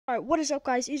Alright, what is up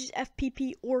guys? It is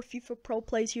FPP or FIFA Pro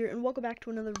Plays here, and welcome back to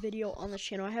another video on this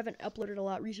channel. I haven't uploaded a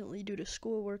lot recently due to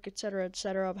schoolwork, etc,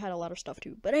 etc. I've had a lot of stuff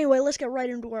too. But anyway, let's get right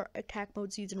into our attack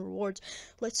mode season rewards.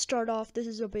 Let's start off. This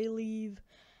is, I believe,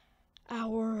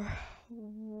 our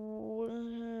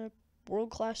World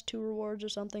Class 2 rewards or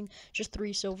something. Just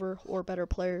 3 silver or better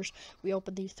players. We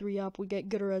open these 3 up. We get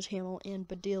Gutierrez, Hamel, and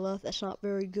Badilla. That's not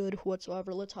very good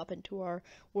whatsoever. Let's hop into our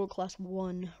World Class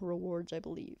 1 rewards, I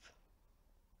believe.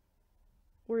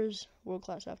 Where is World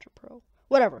Class after Pro?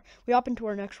 Whatever. We hop into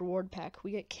our next reward pack.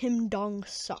 We get Kim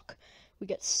Dong-suk. We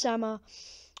get Sema.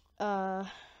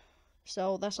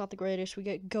 So that's not the greatest. We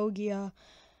get Gogia.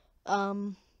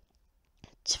 Tvita.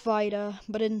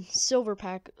 But in silver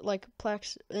pack, like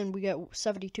plaques, and we get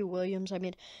 72 Williams. I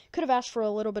mean, could have asked for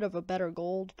a little bit of a better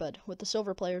gold, but with the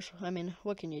silver players, I mean,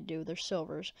 what can you do? They're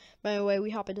silvers. But anyway,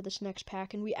 we hop into this next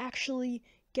pack, and we actually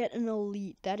get an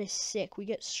elite. That is sick. We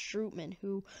get Strootman,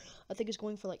 who I think is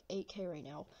going for like 8K right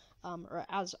now. Or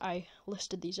as I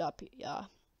listed these up,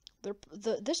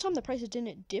 this time the prices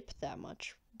didn't dip that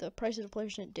much. The prices of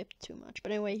players didn't dip too much.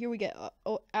 But anyway, here we get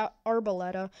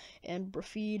Arboleta and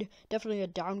Brafid. Definitely a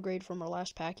downgrade from our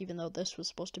last pack, even though this was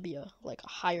supposed to be a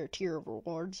higher tier of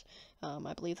rewards.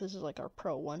 I believe this is like our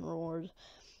Pro 1 reward.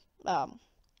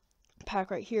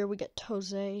 Pack right here, we get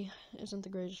Toze, isn't the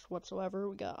greatest whatsoever.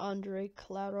 We got Andre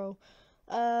Claro,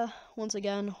 once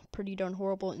again, pretty darn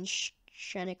horrible. And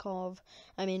Shanikov.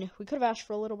 I mean, we could have asked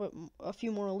for a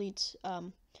few more elites,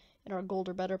 in our gold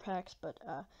or better packs, but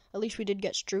at least we did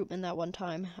get Strootman that one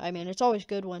time. I mean, it's always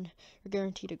good when you're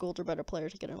guaranteed a gold or better player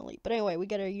to get an elite. But anyway, we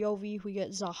get a Yovi, we get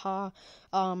Zaha.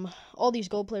 All these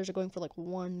gold players are going for like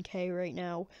 1K right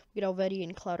now. We get Elvedi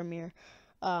and Cloudomir.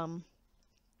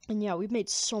 And yeah, we've made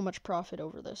so much profit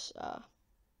over this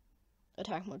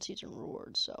attack mode season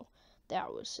rewards, so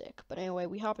that was sick. But anyway,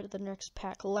 we hop into the next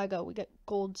pack. Lego, we get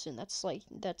Goldson.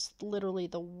 That's literally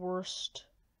the worst,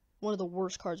 one of the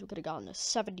worst cards we could have gotten. A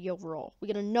 70 overall. We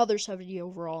get another 70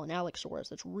 overall in Alex Suarez.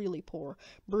 That's really poor.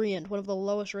 Briand, one of the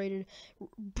lowest rated.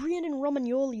 Briand and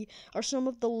Romagnoli are some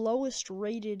of the lowest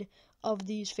rated of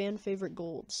these fan favorite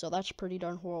golds, so that's pretty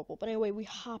darn horrible. But anyway, we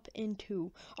hop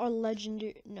into our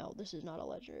legendary. No, this is not a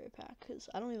legendary pack, because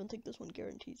I don't even think this one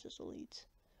guarantees us elites.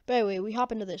 But anyway, we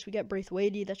hop into this. We get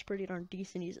Braithwaite. That's pretty darn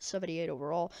decent. He's at 78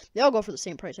 overall. They all go for the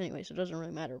same price anyway, so it doesn't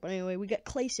really matter. But anyway, we get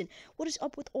Clayson. What is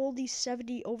up with all these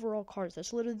 70 overall cards?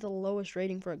 That's literally the lowest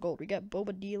rating for a gold. We get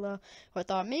Bobadilla, who I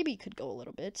thought maybe could go a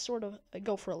little bit. Sort of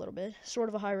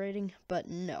a high rating, but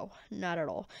no, not at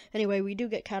all. Anyway, we do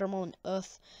get Catermall and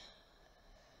Uth.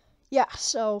 Yeah,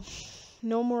 so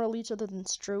no more elites other than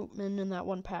Strootman in that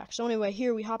one pack. So anyway,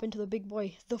 here we hop into the big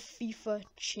boy, the FIFA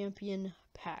Champion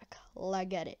pack. Let's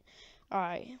get it.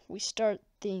 Alright, we start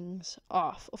things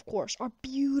off. Of course, our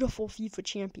beautiful FIFA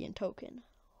Champion token.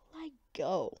 Let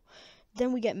go.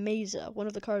 Then we get Meza, one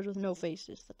of the cards with no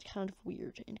faces. That's kind of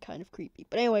weird and kind of creepy.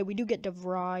 But anyway, we do get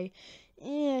DeVry.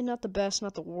 Not the best,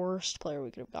 not the worst player we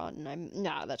could have gotten.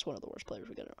 Nah, that's one of the worst players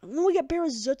we could have gotten. And then we get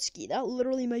Berezutski. That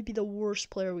literally might be the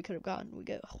worst player we could have gotten. We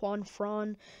get Juan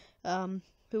Fran,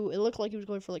 who it looked like he was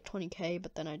going for like 20K,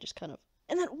 but then I just kind of...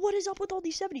 And then, what is up with all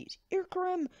these 70s?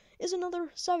 Irkarem is another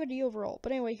 70 overall.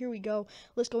 But anyway, here we go.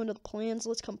 Let's go into the plans.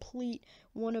 Let's complete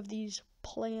one of these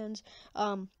plans.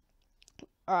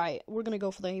 Alright, we're gonna go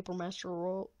for the April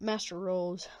Master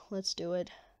Rolls. Let's do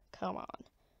it. Come on.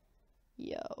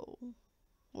 Yo.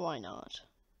 Why not?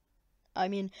 I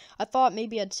mean, I thought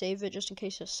maybe I'd save it just in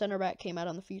case a center back came out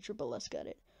on the future, but let's get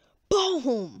it.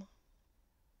 Boom!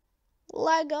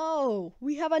 Let go!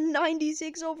 We have a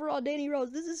 96 overall Danny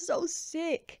Rose. This is so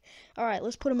sick. Alright,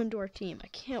 let's put him into our team. I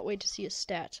can't wait to see his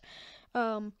stats.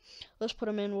 Let's put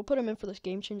him in. We'll put him in for this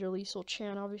Game Changer Liesel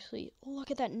Chan, obviously. Look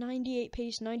at that 98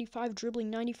 pace, 95 dribbling,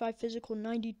 95 physical,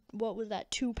 90, what was that,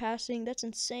 2 passing? That's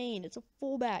insane. It's a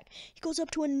fullback. He goes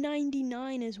up to a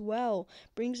 99 as well.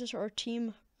 Brings us our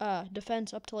team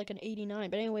defense up to like an 89.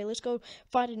 But anyway, let's go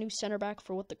find a new center back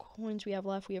for what the coins we have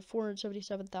left. We have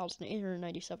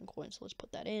 477,897 coins, so let's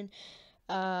put that in.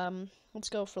 Let's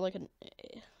go for like an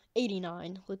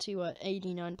 89. Let's see what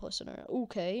 89 plus an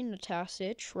okay,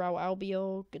 Natasic, Raul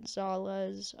Albio,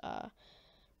 Gonzalez,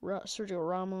 Sergio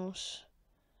Ramos.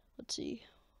 Let's see.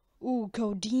 Ooh,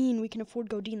 Godin. We can afford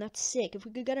Godin. That's sick. If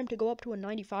we could get him to go up to a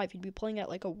 95, he'd be playing at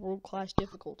like a world-class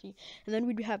difficulty. And then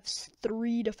we'd have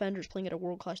 3 defenders playing at a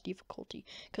world-class difficulty.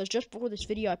 Because just before this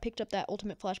video, I picked up that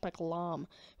Ultimate Flashback Lam,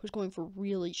 who's going for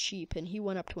really cheap. And he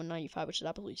went up to a 95, which is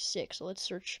absolutely sick. So let's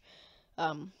search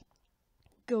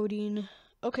Godin.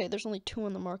 Okay, there's only 2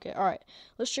 on the market. Alright,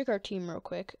 let's check our team real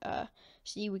quick.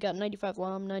 See, we got 95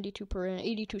 Lam, 92 Perin,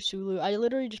 82 Sulu. I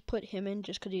literally just put him in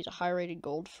just because he's a high-rated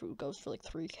gold. Goes for like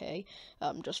 3K.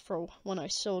 Just for when I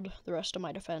sold the rest of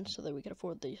my defense so that we could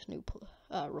afford these new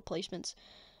replacements.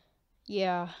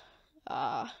 Yeah.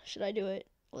 Should I do it?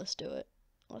 Let's do it.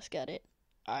 Let's get it.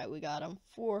 Alright, we got him.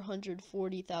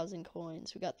 440,000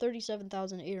 coins. We got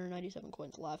 37,897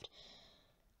 coins left.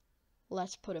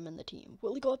 Let's put him in the team.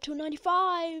 Will he go up to a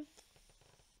 95?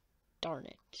 Darn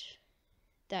it.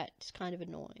 That's kind of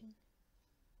annoying.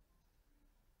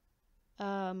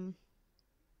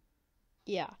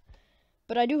 Yeah.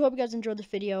 But I do hope you guys enjoyed this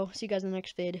video. See you guys in the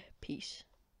next vid. Peace.